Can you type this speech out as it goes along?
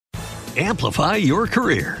Amplify your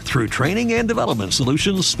career through training and development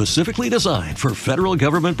solutions specifically designed for federal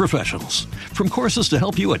government professionals. From courses to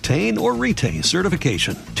help you attain or retain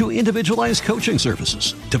certification, to individualized coaching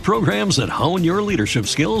services, to programs that hone your leadership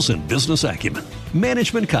skills and business acumen,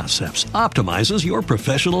 Management Concepts optimizes your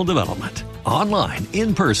professional development. Online,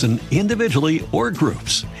 in person, individually, or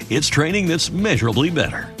groups, it's training that's measurably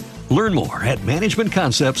better. Learn more at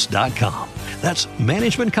managementconcepts.com. That's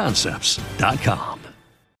managementconcepts.com.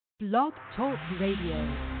 Blog Talk Radio.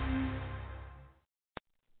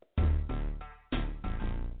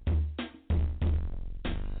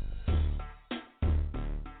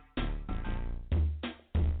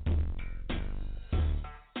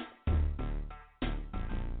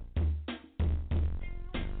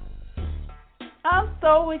 I'm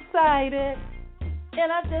so excited,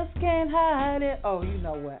 and I just can't hide it. Oh, you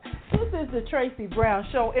know what? This is the Tracy Brown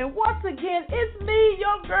Show, and once again, it's me,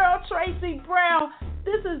 your girl, Tracy Brown.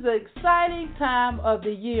 This is the exciting time of the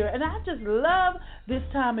year, and I just love this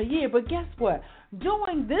time of year. But guess what?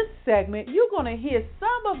 During this segment, you're going to hear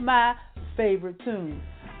some of my favorite tunes.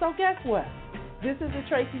 So guess what? This is the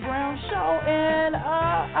Tracy Brown Show, and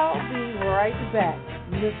I'll be right back.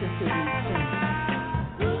 Listen to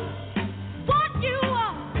these tunes. What you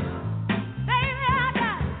want, baby, I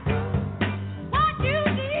got it. What you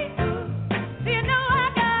need, you know I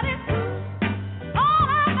got it. All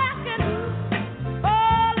I'm asking, oh,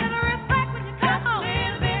 a little respect when you come home. Just a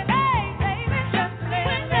little bit, hey, baby, just a little bit.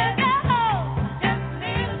 When you get home, just a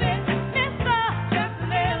little bit. Mister, just a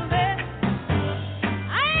little bit.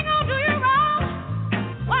 I ain't gonna do you wrong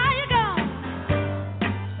while you're gone.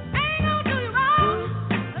 I ain't gonna do you wrong,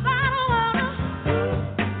 'cause I don't wanna.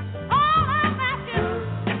 All I'm asking,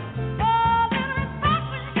 oh, a little respect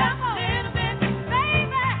when you come home. Just a little bit,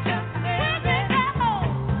 baby, just a little bit. When you get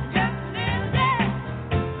home, just a little bit,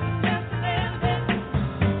 just a little bit.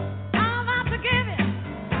 I'm out to give you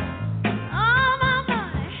all my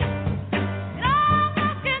money, and all I'm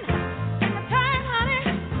asking in return, honey,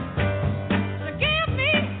 to give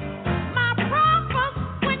me my breakfast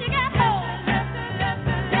when you get home.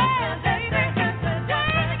 Yeah, baby, when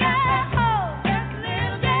you get home, just a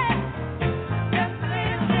little bit, just a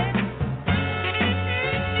little bit.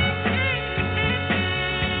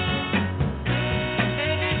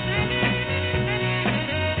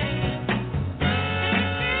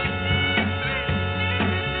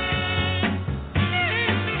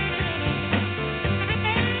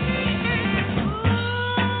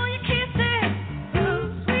 Ooh, your kisses,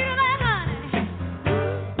 sweeter than honey.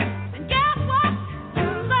 And guess what? So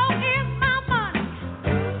is my money.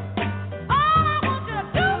 All I want you to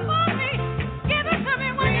do for me, give it to me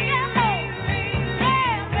when you get home.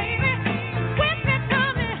 Yeah, baby, whip it to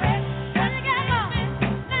me when you get home.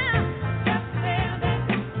 Now, just a little bit.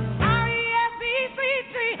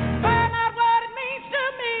 R-E-S-P-E-C-T, find out what it means to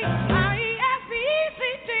me.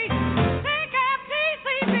 R-E-S-P-E-C-T,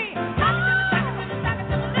 C-A-P-C-T.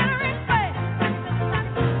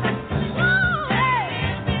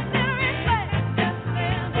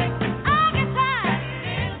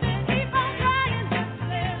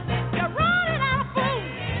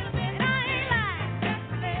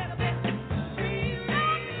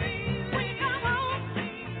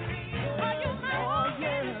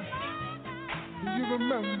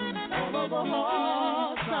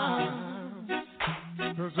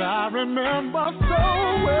 Cause I remember so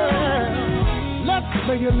well. Let's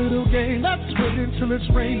play a little game. Let's wait until it's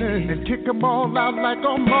raining and kick 'em all out like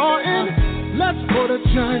on Martin. Let's go to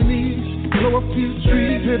Chinese, blow a few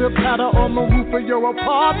trees, hit a paddle on the roof of your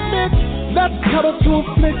apartment. Let's cuddle to a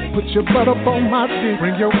flick, put your butt up on my dick,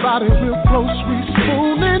 bring your body real close, sweet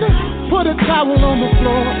spooning. Put a towel on the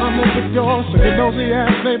floor under the door so your nosy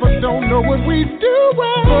ass neighbors don't know what we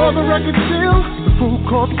doing. For the record deals, the food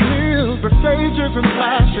court meals, the stages and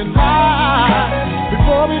flashing lights.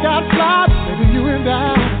 Before we got fly, baby, you and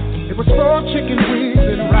I, it was 4 chicken wings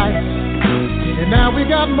and rice. And now we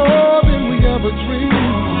got more than we ever dreamed.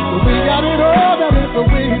 But we got it all, that is the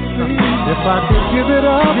way it seems. If I could give it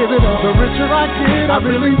up, the richer I get, I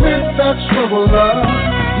really miss that trouble love.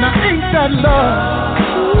 Now ain't that love?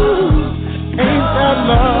 Ooh, ain't that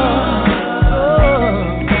love?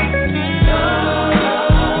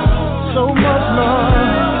 So much love.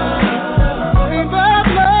 Ain't that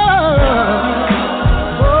love?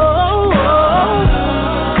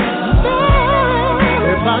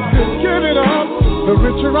 If I could give it up, the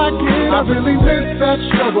richer I get, I really miss that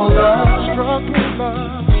struggle love.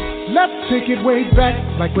 Let's take it way back,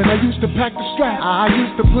 like when I used to pack the strap. I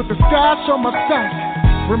used to put the stash on my sack.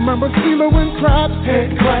 Remember CeeLo and Crabs?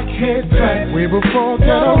 Head crack, way before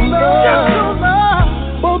ghetto love.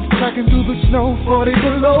 both tracking through the snow, 40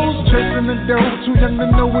 below, chasing the dough, too young to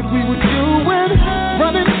know what we were doing.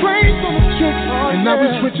 Running trains on the chick, and now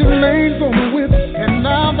we're switching lanes on the whip. And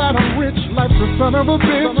now that I'm rich, life's a son of a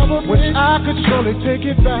bitch. Wish I could surely take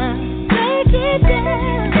it back.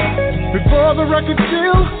 Before the record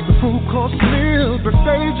deal, the food course meal, the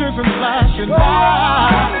stages and flashing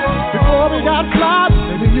lights. Before we got fly,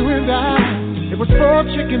 baby, you and I, it was 4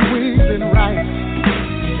 chicken wings and rice.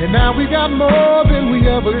 And now we got more than we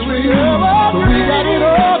ever dreamed. So we got it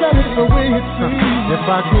all, that is the way it seems. If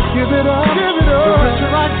I could give it up, the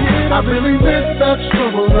richer I get, I really miss that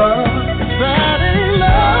struggle love. If that ain't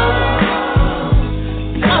love,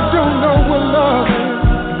 I don't know what love is.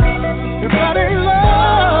 If that ain't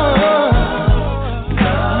love,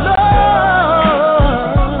 love.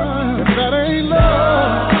 If that ain't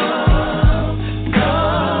love,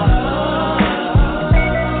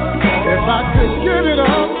 if I could give it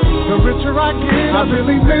up, the richer I get, I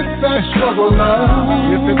really miss that struggle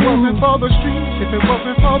love. If it wasn't for the streets, if it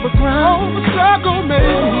wasn't for the ground, the struggle made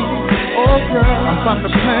me. Oh girl, I'm about to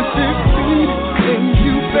plant this seed in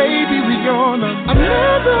you, baby. We gonna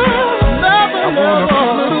I want a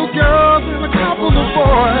little girls and a couple of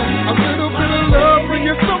boys. A little bit of love bring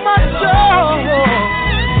you so much joy.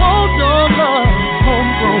 Hold your love,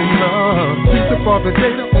 homegrown love. Pizza for the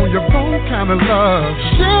data on your phone kind of love.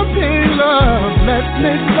 Champagne love, let's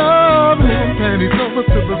make love. Little panties over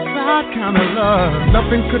to the side kind of love.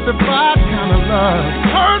 Nothing could divide kind of love.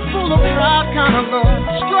 Hurt full of pride kind of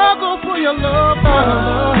love. Struggle for your love kind of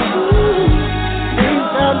love. Ooh, ain't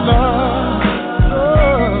that love?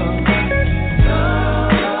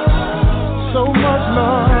 So much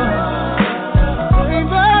love, ain't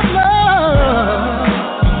that love?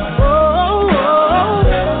 Oh, love.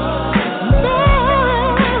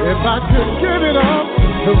 If I could give it up,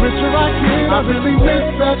 the richer I get, I really miss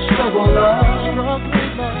that struggle love.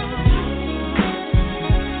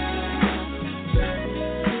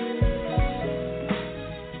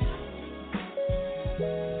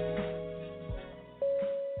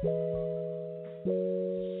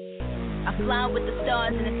 I fly with the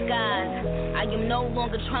stars in the skies. I am no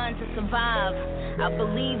longer trying to survive. I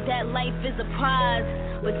believe that life is a prize,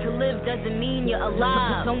 but to live doesn't mean you're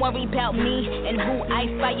alive. Don't worry about me and who I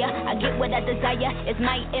fire. I get what I desire, it's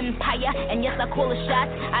my empire. And yes, I call the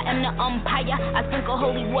shots, I am the umpire. I sprinkle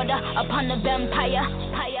holy water upon the vampire.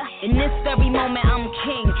 In this very moment I'm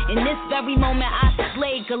king. In this very moment I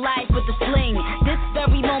slay Goliath with the sling. This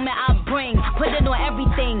very moment I put it on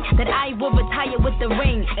everything, that I will retire with the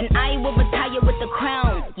ring, and I will retire with the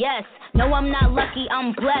crown. Yes, no, I'm not lucky,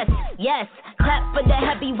 I'm blessed. Yes, clap for the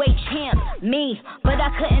heavyweight champ, me. But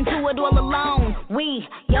I couldn't do it all alone. We,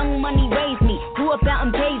 Young Money raised me, grew up out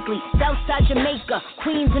in Paisley, Southside Jamaica,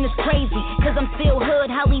 Queens, and it's crazy, cause I'm still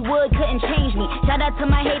hood, Hollywood couldn't change me. Shout out to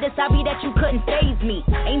my haters, sorry that you couldn't faze me.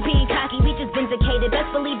 Ain't being cocky, we just vindicated.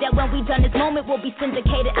 Best believe that when we done this moment, we'll be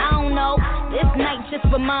syndicated. I don't know, this night just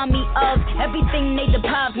remind me of everything they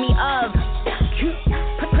deprived me of.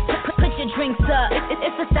 Put your drinks up.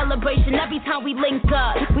 It's a celebration every time we link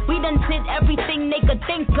up. We done did everything they could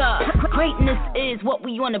think of. Greatness is what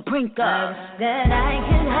we on the brink of. That I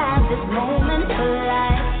can have this moment for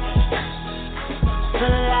life. For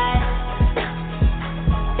life.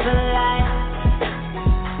 For life.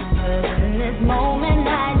 'Cause in this moment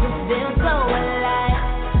I just feel so alive.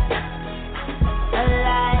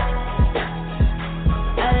 Alive.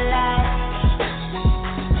 Alive.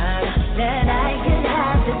 That I can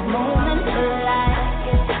have this moment for life.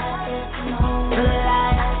 For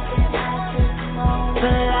life.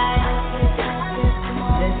 For life.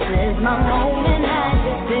 This is my moment, I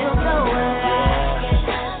just feel so alive.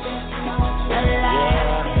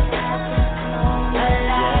 Alive.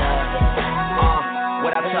 Alive.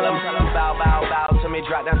 What I tell them, bow to me,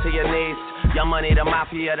 drop down to your knees. Young Money, the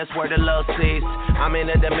mafia, that's where the love sees. I'm in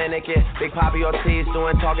the Dominican, Big Papi Ortiz,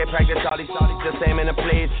 doing target practice, all these just aiming to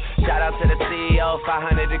please. Shout out to the CEO,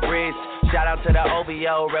 500 degrees. Shout out to the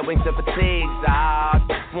OVO, Red Wings and Fatigues.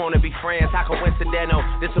 Wanna be friends, how coincidental.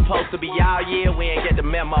 This supposed to be our year, we ain't get the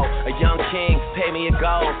memo. A young king, pay me a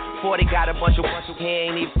gold. 40 got a bunch of he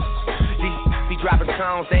ain't even. These be dropping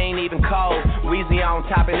songs, they ain't even cold. Weezy on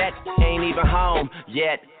top and that ain't even home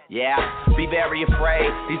yet. Yeah, be very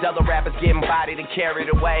afraid. These other rappers getting bodied and carried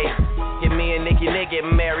away. Get me and Nicki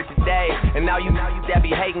getting married today. And now you that be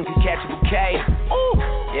hating can catch a bouquet. Ooh,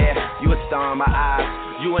 yeah, you a star in my eyes.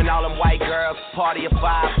 You and all them white girls, party of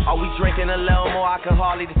 5. Are we drinking a little more? I can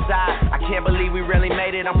hardly decide. I can't believe we really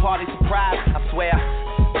made it, I'm partly surprised. I swear,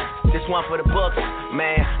 this one for the books,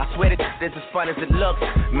 man. I swear that it's as fun as it looks,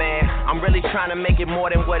 man. I'm really trying to make it more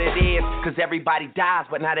than what it is, cause everybody dies,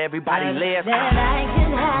 but not everybody lives. That I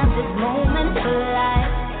can have this moment for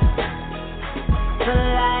life, for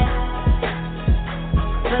life,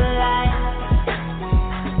 for life.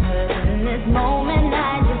 Cause in this moment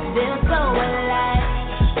I just feel so alive,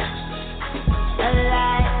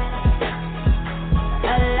 alive,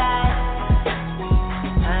 alive.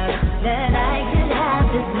 That I can have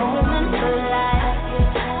this moment for life,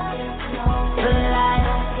 for life,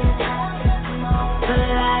 for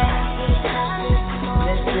life.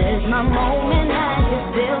 This is my moment, I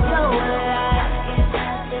just feel so alive,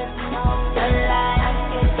 alive,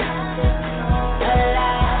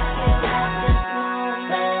 alive.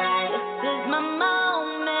 This is my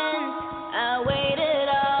moment, I waited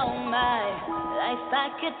all my life, I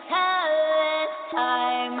could tell it's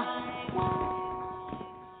time.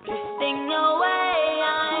 Drifting away,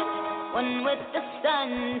 I'm one with the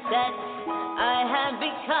sunset. I have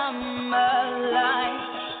become alive.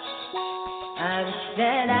 I wish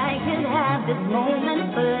that I could have this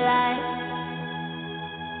moment for life,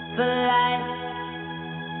 for life,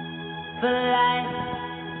 for life.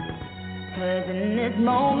 Cause in this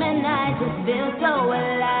moment I just feel so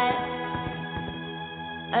alive,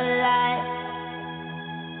 alive,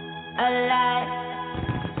 alive.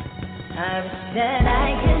 I wish that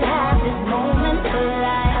I could have this moment for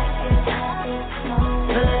life,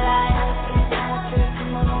 for life,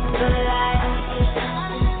 for life.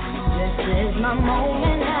 This is my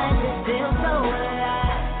moment, I just feel so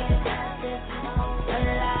alive,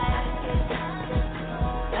 alive,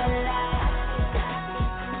 alive.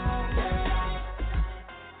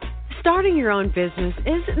 Starting your own business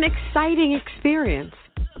is an exciting experience.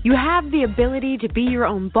 You have the ability to be your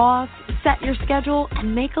own boss, set your schedule,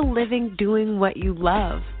 and make a living doing what you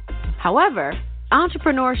love. However,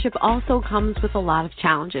 entrepreneurship also comes with a lot of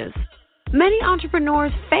challenges. Many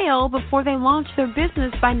entrepreneurs fail before they launch their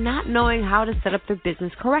business by not knowing how to set up their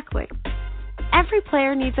business correctly. Every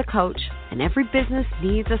player needs a coach, and every business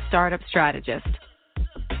needs a startup strategist.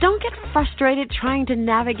 Don't get frustrated trying to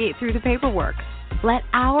navigate through the paperwork. Let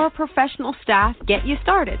our professional staff get you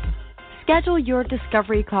started. Schedule your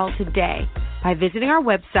discovery call today by visiting our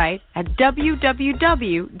website at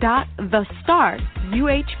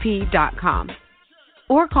www.thestartuhp.com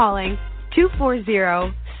or calling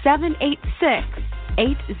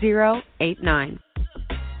 240-786-8089.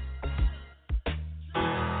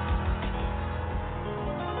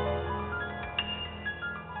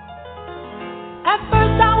 At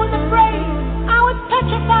first I was afraid, I was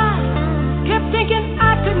petrified. Kept thinking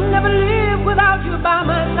I could never live without you by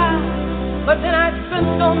my side. But then I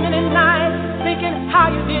spent so many nights thinking how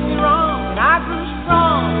you did me wrong. And I grew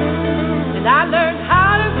strong, and I learned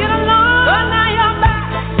how to get along. But now you're back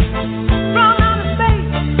from outer space.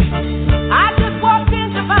 I just walked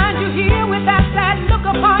in to find you here with that sad look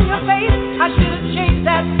upon your face. I should have changed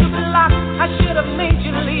that stupid lock. I should have made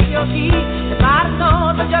you leave your key. If I'd have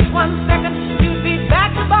gone for just 1 second, you'd be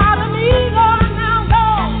back to bother me. Go on now,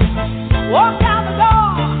 go. Walk out the door.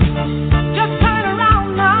 Just turn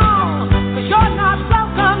around now, 'cause you're not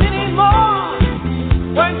welcome anymore.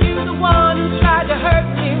 Weren't you the one who tried to hurt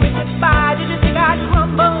me with goodbye? Did you think I'd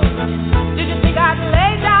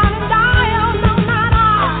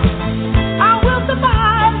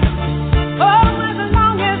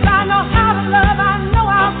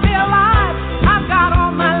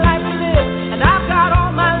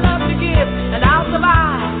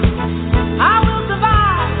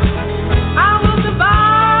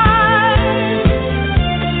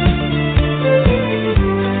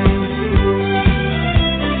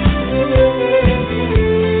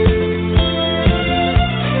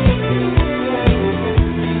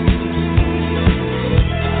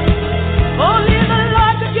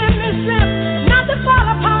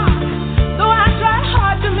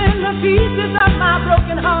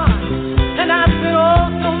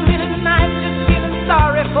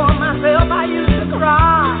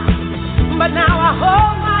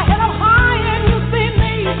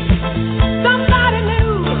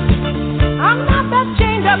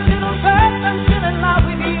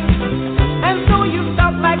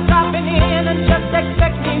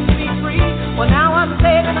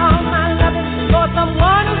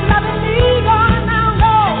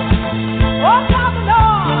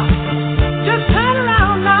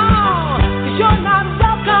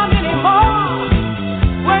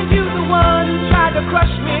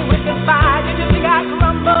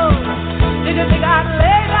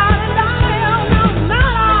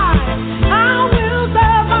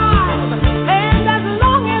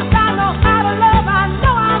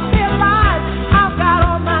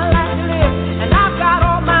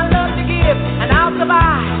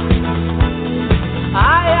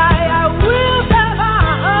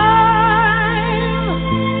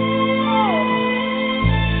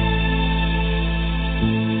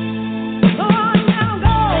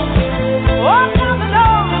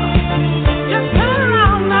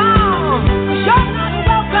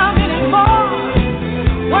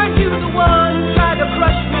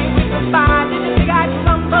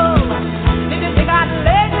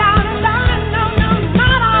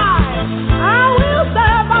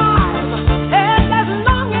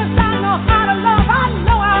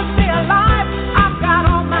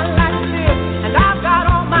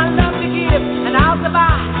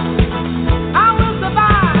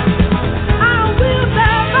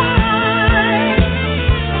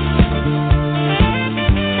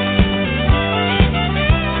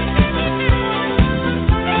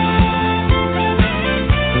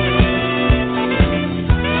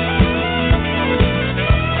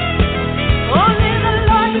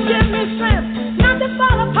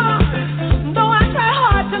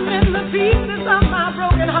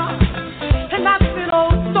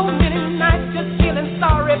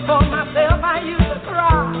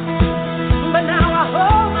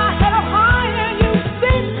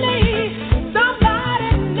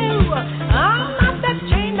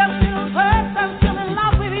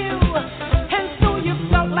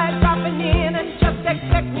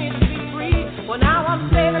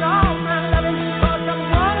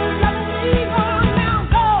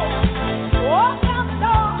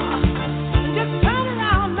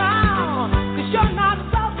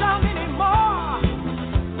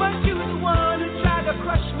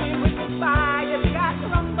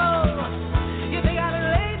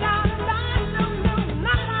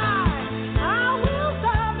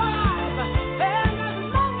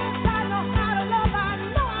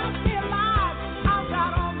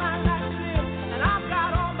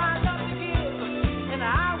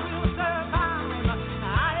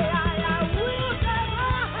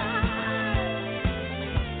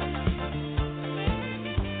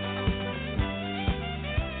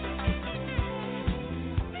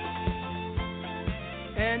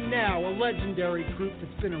And now, a legendary group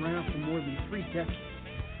that's been around for more than 3 decades,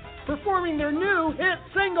 performing their new hit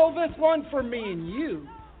single, This One For Me and You.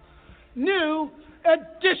 New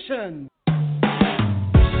Edition.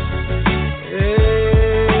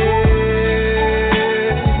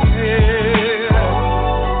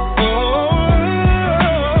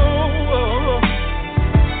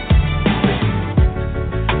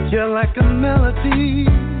 You're like a melody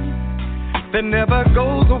that never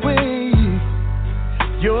goes away.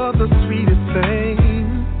 You're the sweetest thing,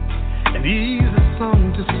 an easy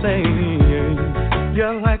song to sing.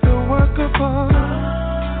 You're like a work of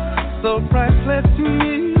art, so priceless to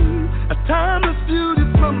me. A timeless beauty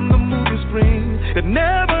from the movie screen that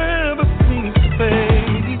never ever seems to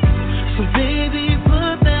fade. So baby,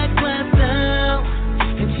 put that glass down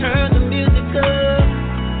and turn the music up.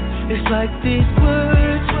 It's like these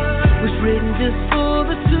words was written just for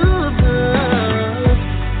the two of us.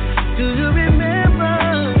 Do you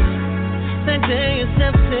remember that day in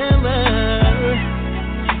September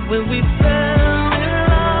when we fell in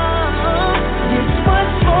love? This was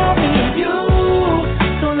for me and you.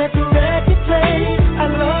 Don't let the record play. I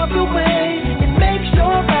love the way it makes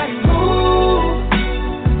your body move.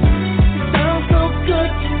 It sounds so good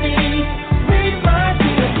to me. Reminds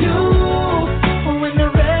me of you. When the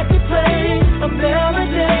record plays a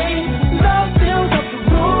melody, love fills up the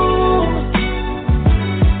room.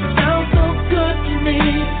 It sounds so good to me.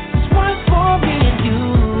 This one's for me and you.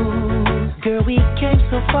 Girl, we came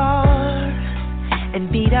so far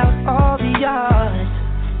and beat out all the odds.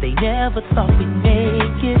 They never thought we'd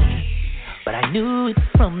make it, but I knew it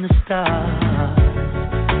from the start.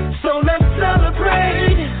 So let's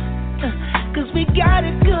celebrate, 'cause we got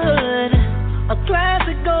it good. A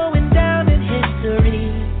classic going down in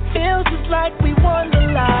history. Feels just like we won the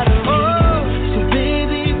lottery. Oh, so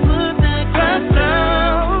baby, put that glass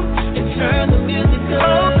down and turn the music up.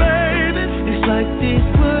 Oh, baby, it's like these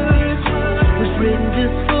words was written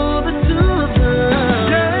just for the two of us.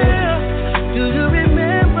 Yeah, do you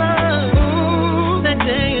remember that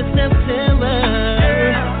day in September?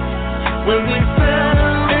 Yeah, when we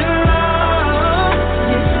fell in love?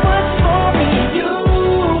 This was for me and you.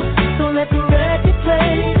 Don't let the record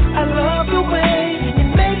play. I love the way it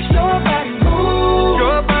makes your body move.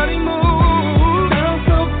 Your body moves. Sounds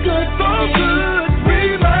so good to me. Good.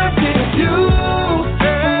 Reminds me of you.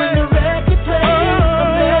 Yeah. When the record plays a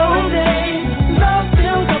melody, love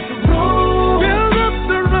fills up the room. Fills up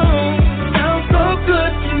the room. Sounds so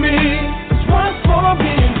good to me. This one's for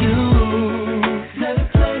me and you. Let it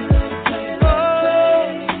play, let it play, let it play.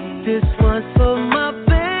 This one's for my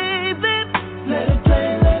baby. Let it play,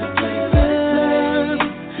 let it play, let it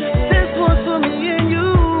play. This one's for me and you.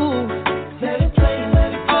 Let it play,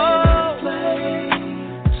 let it play, let it play.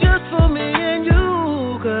 Just for me and you,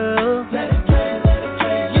 girl. Let it play, let it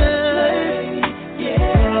play, let it play.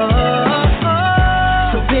 Yeah.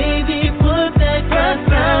 So baby, put that glass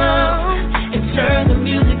down and turn the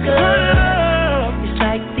music up. It's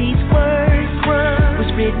like these words was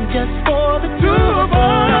written just for the two of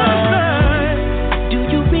us. Do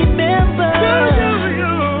you remember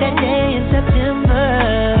that day in September?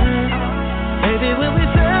 Baby, when we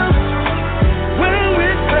fell,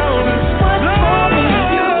 this was for me and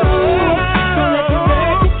you. Don't let the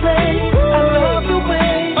record play. I love the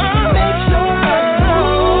way it makes your body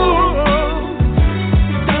move.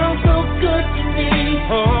 It sounds so good to me.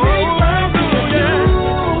 Reminds me of you.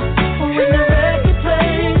 When the record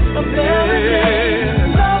plays a melody,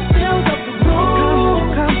 love fills up the room.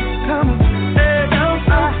 Come. It sounds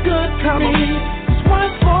so good to me. This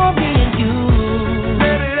one's for me and you.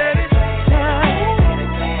 Let it play.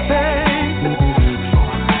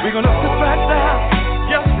 We're gonna sit right down.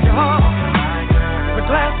 Yes, we are. With a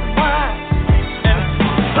glass of wine.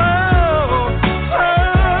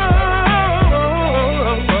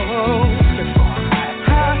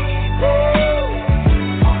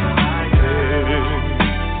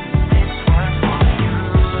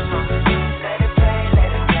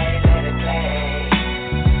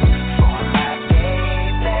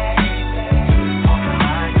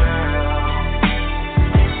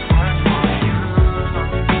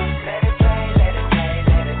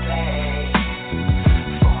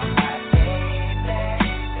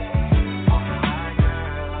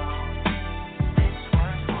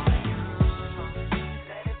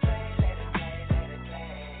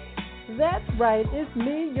 And That's right, it's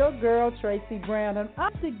me, your girl, Tracy Brown, and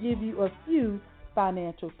I'm to give you a few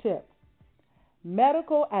financial tips.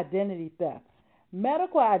 Medical identity theft.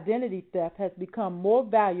 Medical identity theft has become more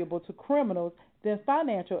valuable to criminals than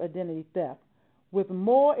financial identity theft. With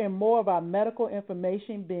more and more of our medical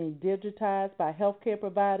information being digitized by healthcare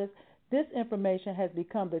providers, This information has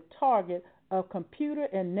become the target of computer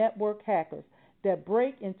and network hackers that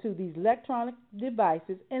break into these electronic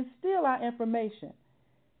devices and steal our information.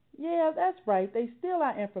 Yeah, that's right. They steal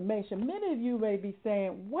our information. Many of you may be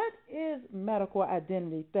saying, what is medical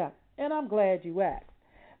identity theft? And I'm glad you asked.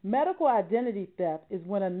 Medical identity theft is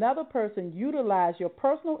when another person utilizes your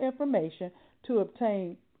personal information to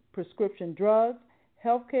obtain prescription drugs,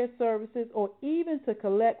 healthcare services, or even to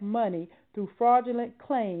collect money through fraudulent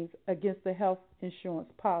claims against the health insurance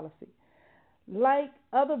policy. Like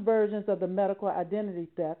other versions of the medical identity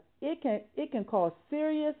theft, it can cause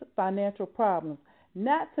serious financial problems,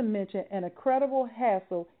 not to mention an incredible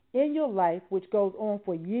hassle in your life which goes on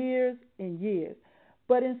for years and years.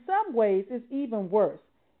 But in some ways, it's even worse.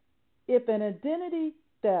 If an identity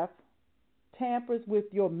theft tampers with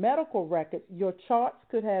your medical records, your charts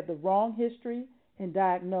could have the wrong history and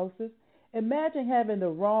diagnosis. Imagine having the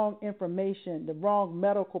wrong information, the wrong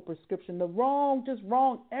medical prescription, just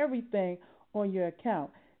wrong everything on your account.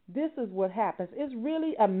 This is what happens. It's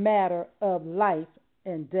really a matter of life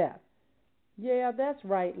and death. Yeah, that's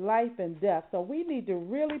right, life and death. So we need to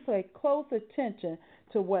really pay close attention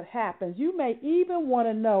to what happens. You may even want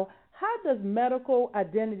to know, how does medical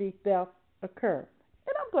identity theft occur?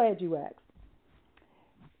 And I'm glad you asked.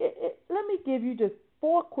 Let me give you just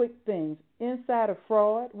 4 quick things. Insider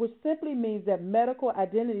fraud, which simply means that medical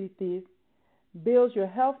identity thieves build your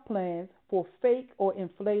health plans for fake or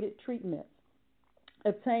inflated treatments.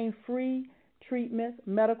 Obtain free treatments.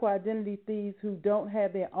 Medical identity thieves who don't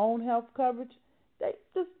have their own health coverage, they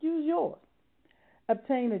just use yours.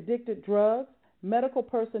 Obtain addicted drugs. Medical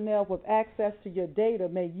personnel with access to your data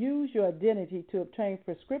may use your identity to obtain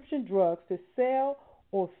prescription drugs to sell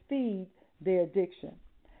or feed their addiction.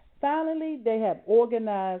 Finally, they have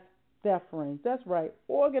organized theft rings. That's right,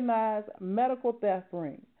 organized medical theft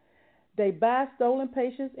rings. They buy stolen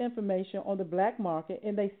patients' information on the black market,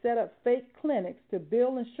 and they set up fake clinics to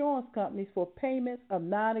bill insurance companies for payments of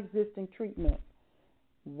non-existing treatments.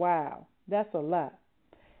 Wow, that's a lot.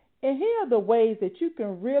 And here are the ways that you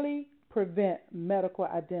can really prevent medical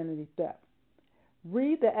identity theft.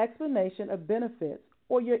 Read the explanation of benefits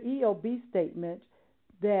or your EOB statement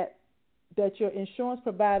that your insurance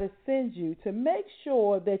provider sends you to make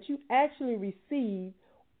sure that you actually receive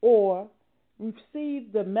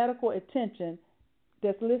the medical attention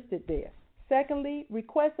that's listed there. Secondly,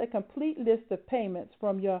 request a complete list of payments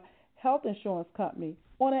from your health insurance company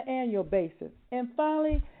on an annual basis. And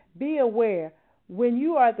finally, be aware when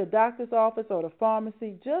you are at the doctor's office or the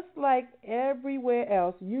pharmacy, just like everywhere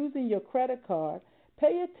else, using your credit card,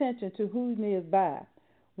 pay attention to who's nearby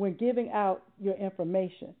when giving out your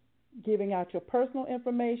information, giving out your personal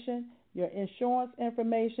information, your insurance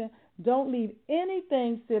information. Don't leave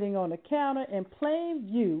anything sitting on the counter in plain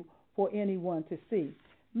view for anyone to see.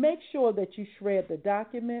 Make sure that you shred the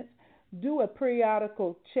documents. Do a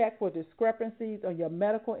periodical check for discrepancies on your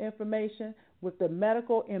medical information with the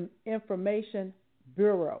Medical Information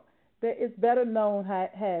Bureau. That is better known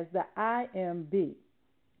as the IMB.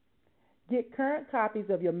 Get current copies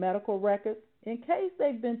of your medical records in case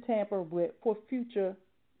they've been tampered with for future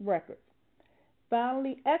records.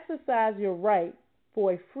 Finally, exercise your right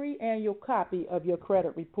for a free annual copy of your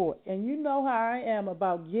credit report. And you know how I am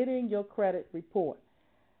about getting your credit report.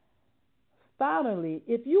 Finally,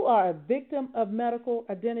 if you are a victim of medical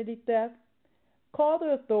identity theft, call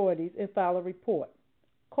the authorities and file a report.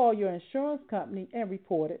 Call your insurance company and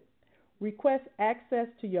report it. Request access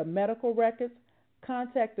to your medical records.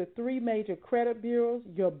 Contact the 3 major credit bureaus,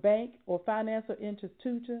 your bank or financial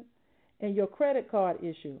institution, and your credit card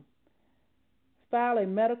issuer. File a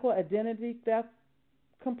medical identity theft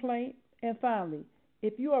complaint. And finally,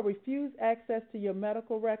 if you are refused access to your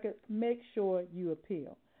medical records, make sure you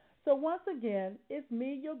appeal. So once again, it's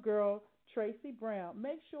me, your girl, Tracy Brown.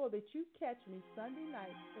 Make sure that you catch me Sunday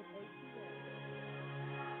night at 8 p.m.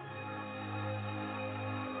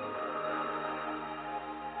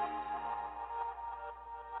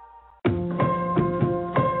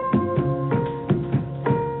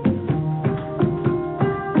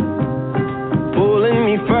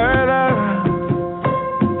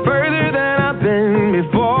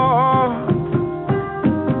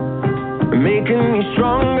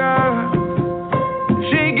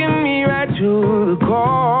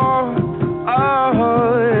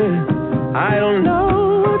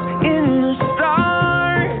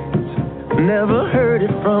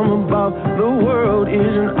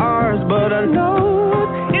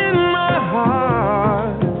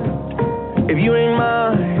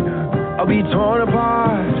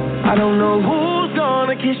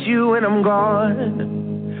 When I'm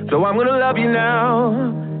gone, so I'm gonna love you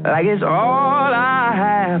now like it's all I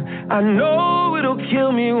have. I know it'll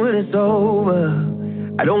kill me when it's over.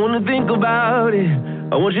 I don't wanna think about it.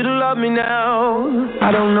 I want you to love me now.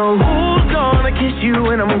 I don't know who's gonna kiss you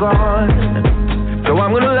when I'm gone, so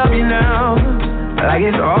I'm gonna love you now, like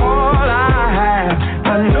it's all I have.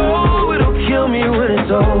 I know it'll kill me when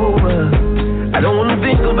it's over. I don't wanna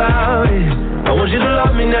think about it. I want you to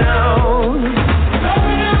love me now. Love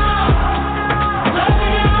me now. Love me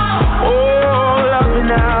now. Oh, love me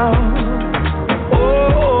now. Oh,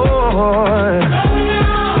 love me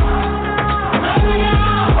now. Love me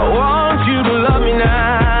now. I want you to love me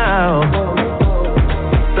now.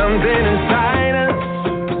 Something inside us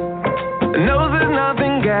knows there's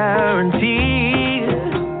nothing guaranteed.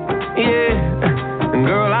 Yeah,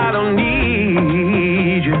 girl, I don't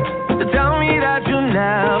need you to tell me that you'll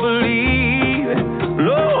never leave.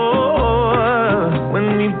 No,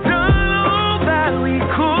 when we've done all that we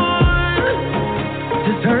could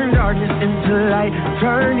to turn darkness into light,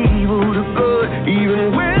 turn evil to good,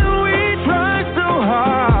 even when we try so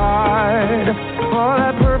hard for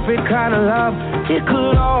that perfect kind of love, it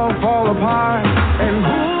could all fall apart. And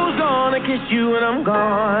who's gonna kiss you when I'm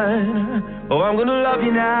gone? Oh, I'm gonna love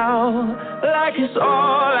you now, like it's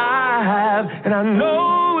all I have. And I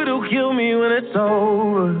know it'll kill me when it's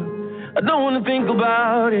over. I don't wanna think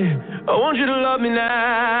about it. I want you to love me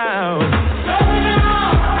now. Love me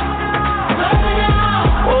now. Love me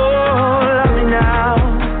now. Oh, love me now.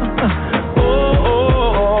 Oh,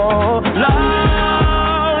 oh, oh.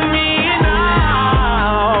 Love me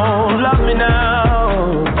now. Love me now.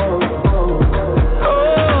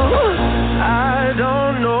 Oh, I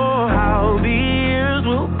don't know how the years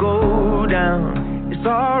will go down. It's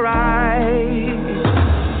alright.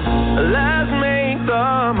 Let's make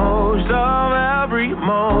the most of every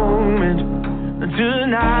moment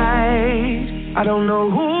tonight. I don't know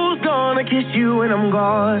who's gonna kiss you when I'm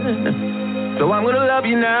gone, so I'm gonna love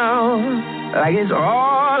you now, like it's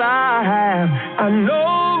all I have. I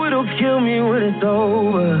know it'll kill me when it's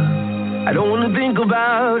over. I don't wanna think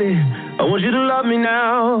about it. I want you to love me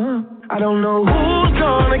now. I don't know who's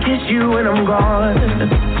gonna kiss you when I'm gone,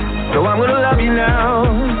 so I'm gonna love you now,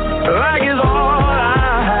 like it's all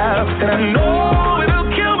I have. And I know it'll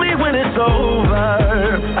kill me when it's over.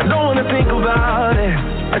 I don't wanna think about it.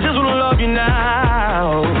 I just wanna love you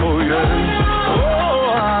now. Oh yeah.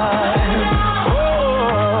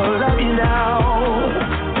 Oh, love you now.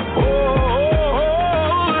 Oh,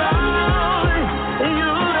 love you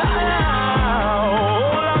now.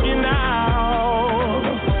 Love you now.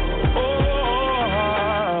 Oh.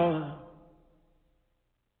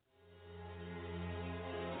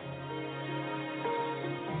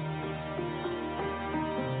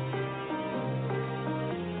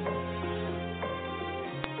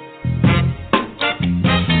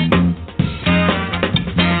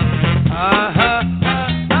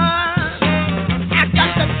 I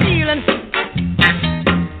got the feeling,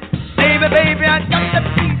 baby, I got the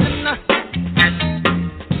feeling.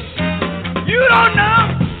 You don't know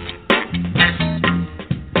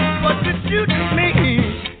what you do to me.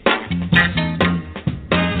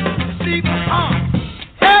 See my heart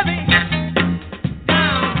heavy,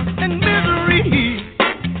 down in misery.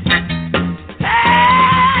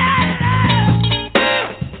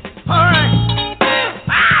 All right.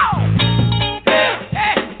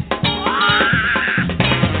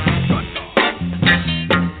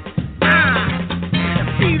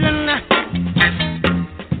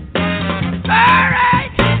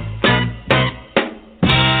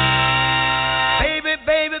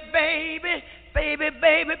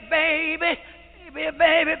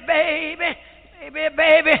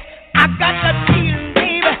 Baby, I got that feeling,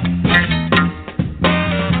 baby.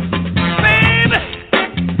 Baby,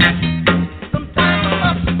 sometimes I'm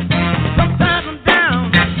up, sometimes I'm down.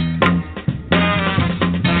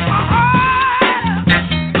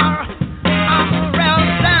 I'm around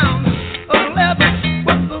down, a level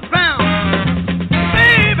with the ground.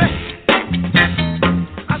 Baby,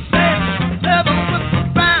 I say level with the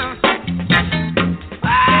ground.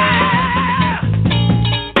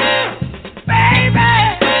 Baby.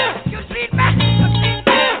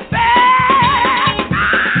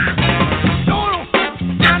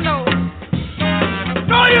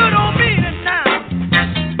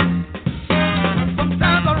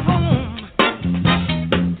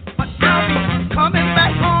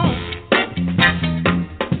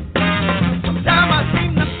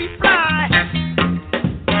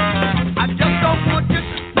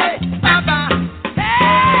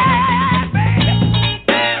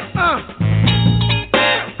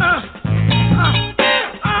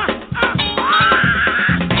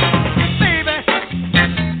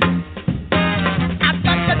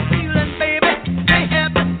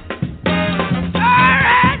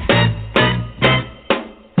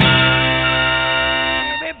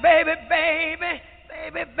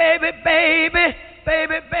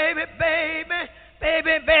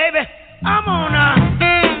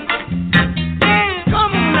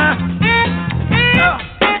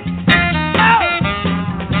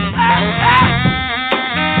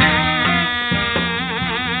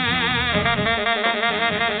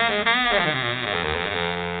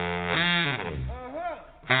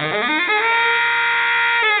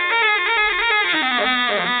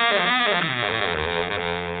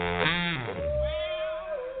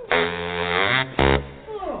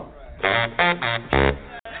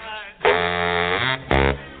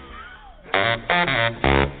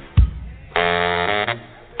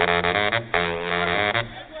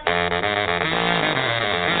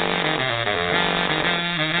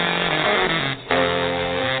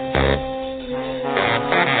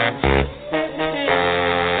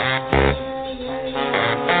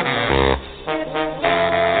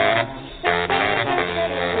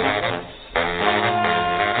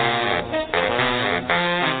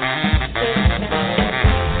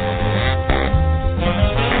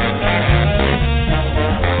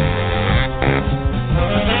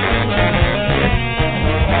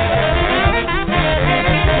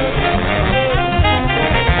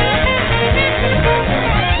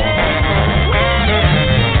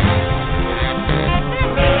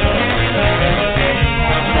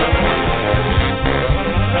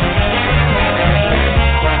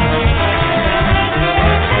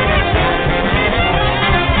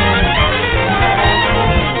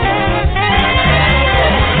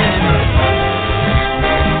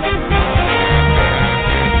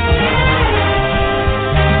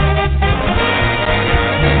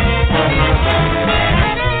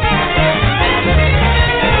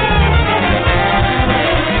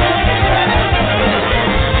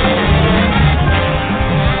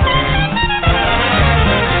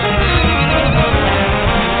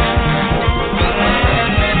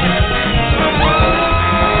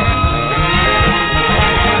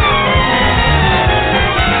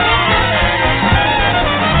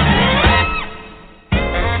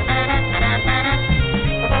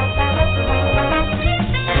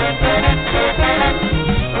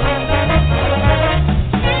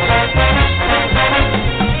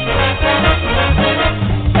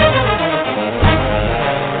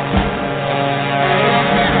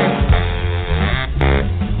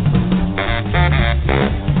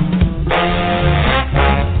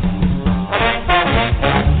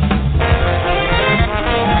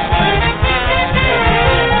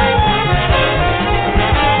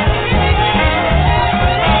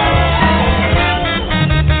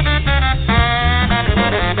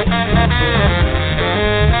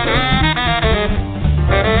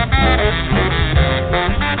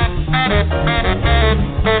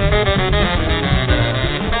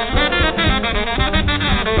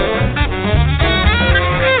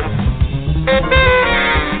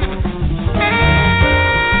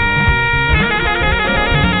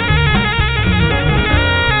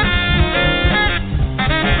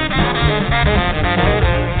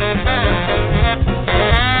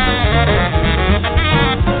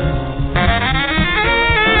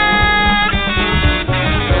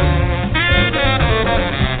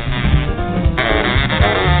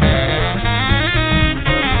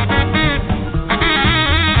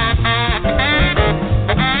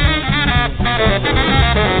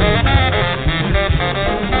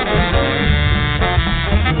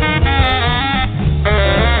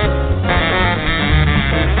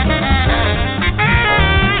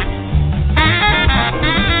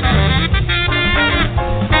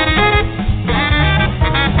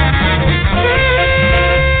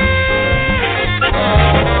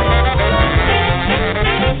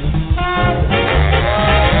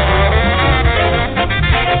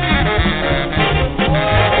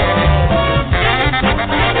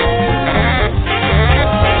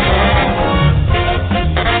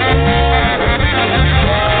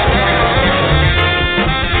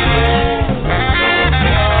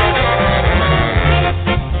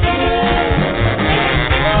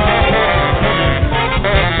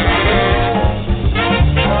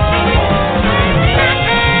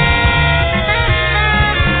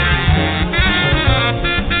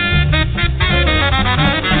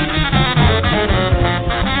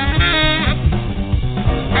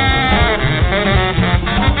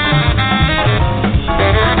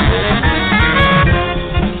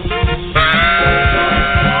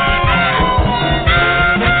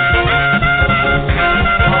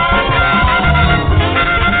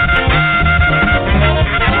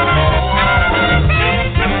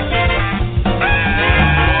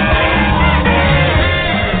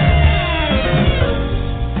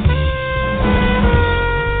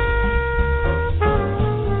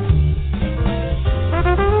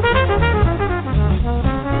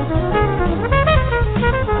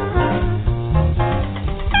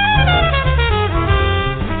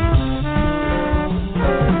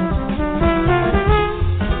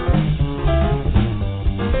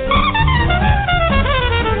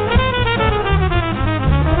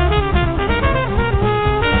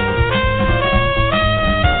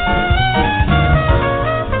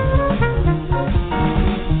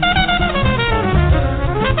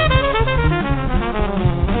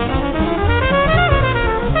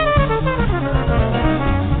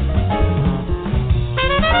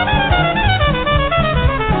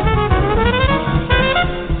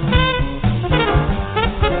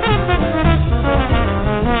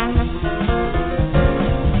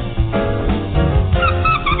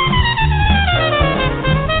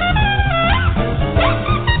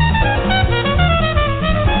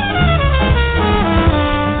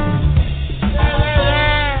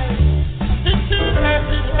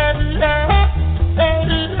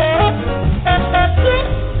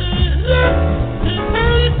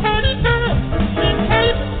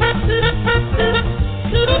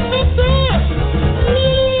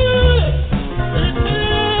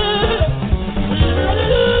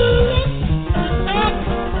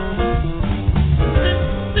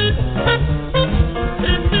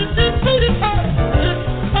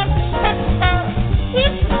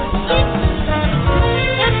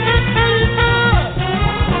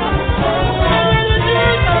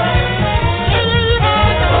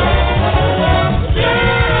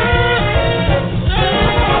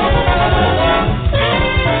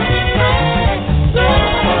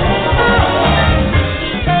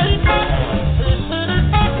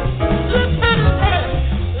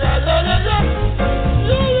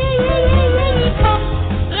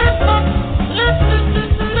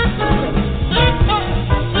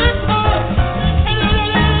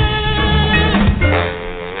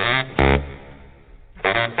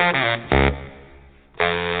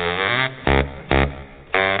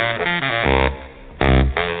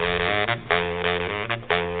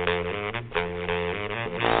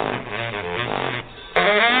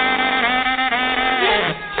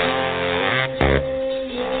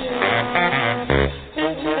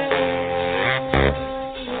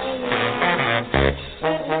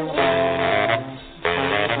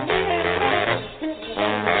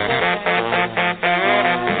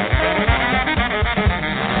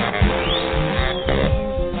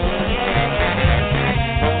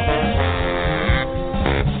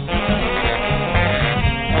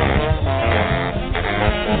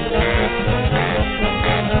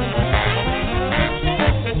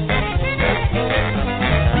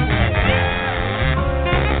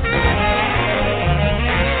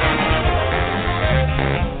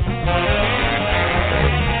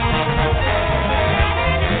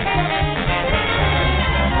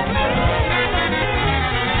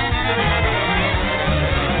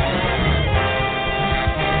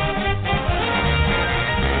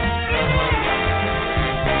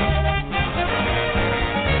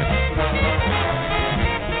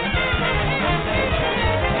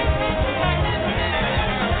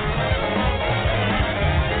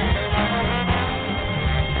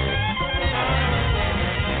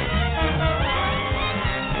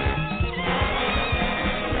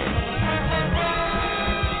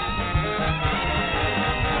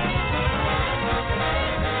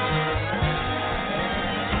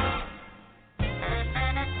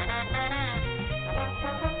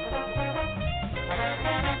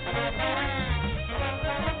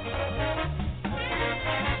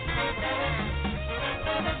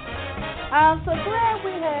 I'm so glad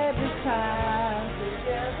we had this time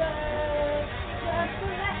together. I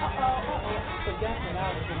forgot what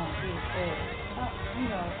I was going to do. I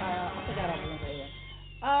forgot I was going to say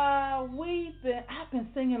I've been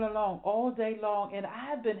singing along all day long, and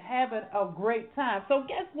I've been having a great time. So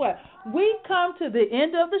guess what? We come to the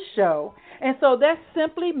end of the show, and so that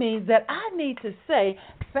simply means that I need to say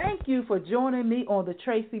thank you for joining me on the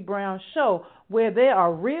Tracy Brown Show, where there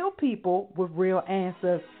are real people with real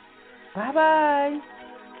answers. Bye-bye.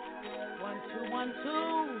 1, 2, 1,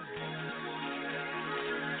 2.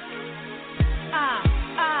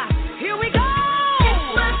 Here we go.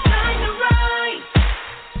 It's my time to rise.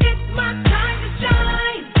 It's my time to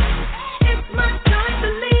shine. It's my time to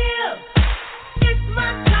live. It's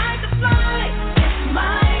my time to fly. It's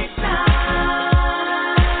my time.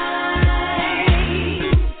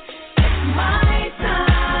 It's my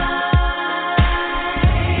time.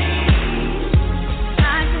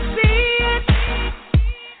 I can see it.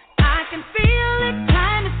 I can feel it.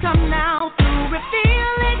 Time has come now to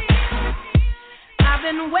reveal it. I've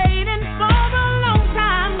been waiting for a long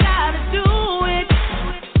time, gotta do it,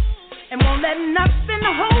 and won't let nothing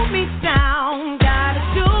hold me down, gotta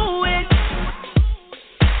do it,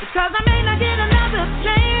 because I may not get another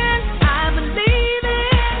chance, I believe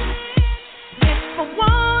it, if I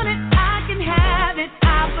want it, I can have it,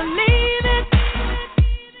 I believe it,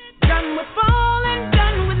 done with falling,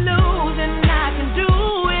 done with losing, I can do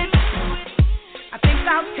it, I think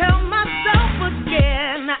I'll tell myself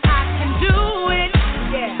again, I can do it.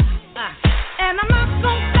 Yeah, and I'm not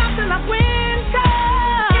gonna stop till I win,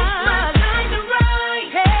 'cause it's my time to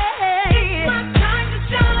rise. Hey, it's my time to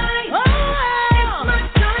shine. Oh, it's my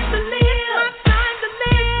time to live. My time to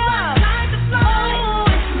live. My time to fly. Oh,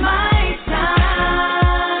 it's my time.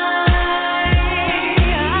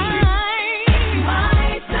 It's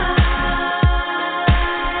my time.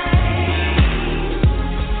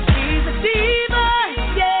 She's a diva,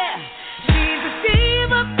 yeah. She's a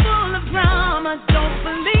diva full of drama. Don't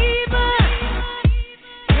believe her.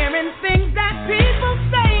 Hearing things that people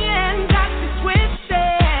say and got you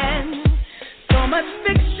twisted. So much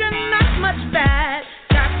fiction, not much bad.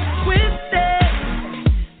 Got you twisted.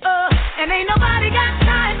 And ain't nobody got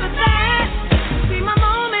time for that. See, my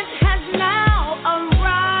moment has now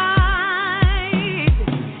arrived,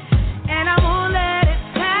 and I won't let it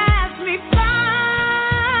pass me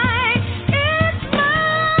by. It's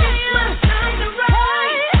my time to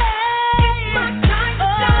rise. It's my time to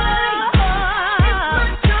shine. It's my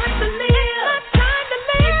time to live. My time to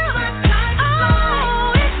live. My time to fly.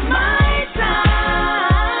 Oh, it's my time.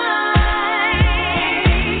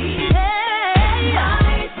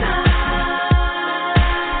 My time.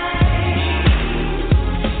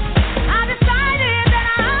 I decided that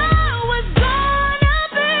I was gonna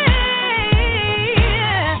be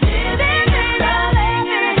living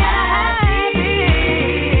and happy,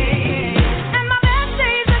 and my best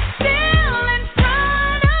days are still in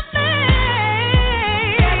front of me.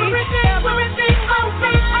 Everything will be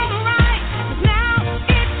alright. Now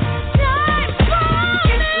it's time for me.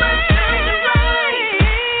 It's my time to rise. It's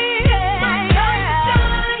my time to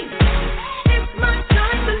shine. It's my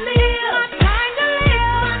time to live. My time to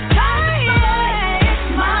live. My time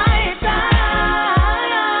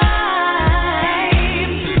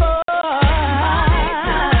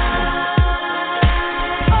to fly.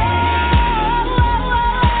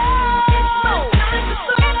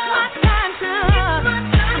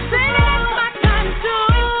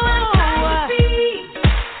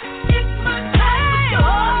 It's my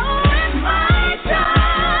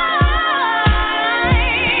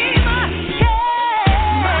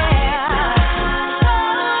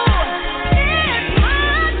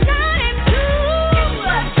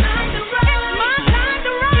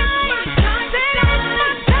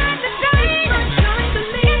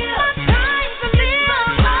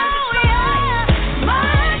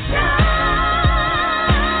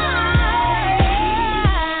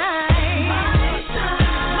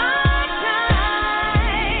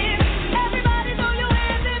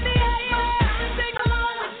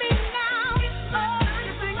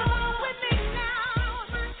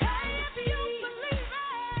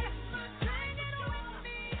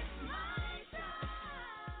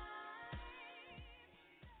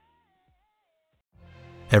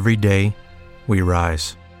Every day, we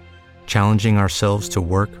rise, challenging ourselves to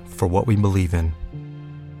work for what we believe in.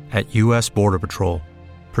 At U.S. Border Patrol,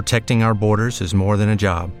 protecting our borders is more than a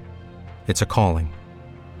job. It's a calling.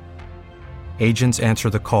 Agents answer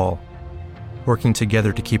the call, working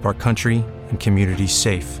together to keep our country and communities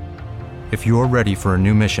safe. If you're ready for a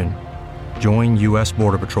new mission, join U.S.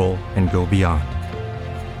 Border Patrol and go beyond.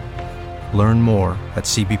 Learn more at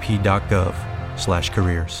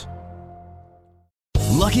cbp.gov/careers.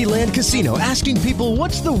 Lucky Land Casino, asking people,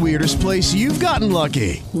 what's the weirdest place you've gotten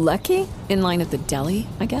lucky? Lucky? In line at the deli,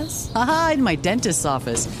 I guess? Aha, in my dentist's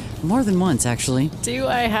office. More than once, actually. Do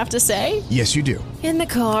I have to say? Yes, you do. In the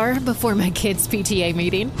car before my kids' PTA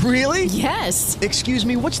meeting. Really? Yes. Excuse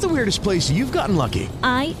me, what's the weirdest place you've gotten lucky?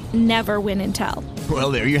 I never win and tell.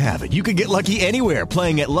 Well, there you have it. You can get lucky anywhere,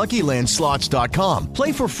 playing at LuckyLandSlots.com.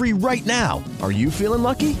 Play for free right now. Are you feeling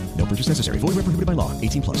lucky? No purchase necessary. Void where prohibited by law.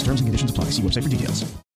 18+. Terms and conditions apply. See website for details.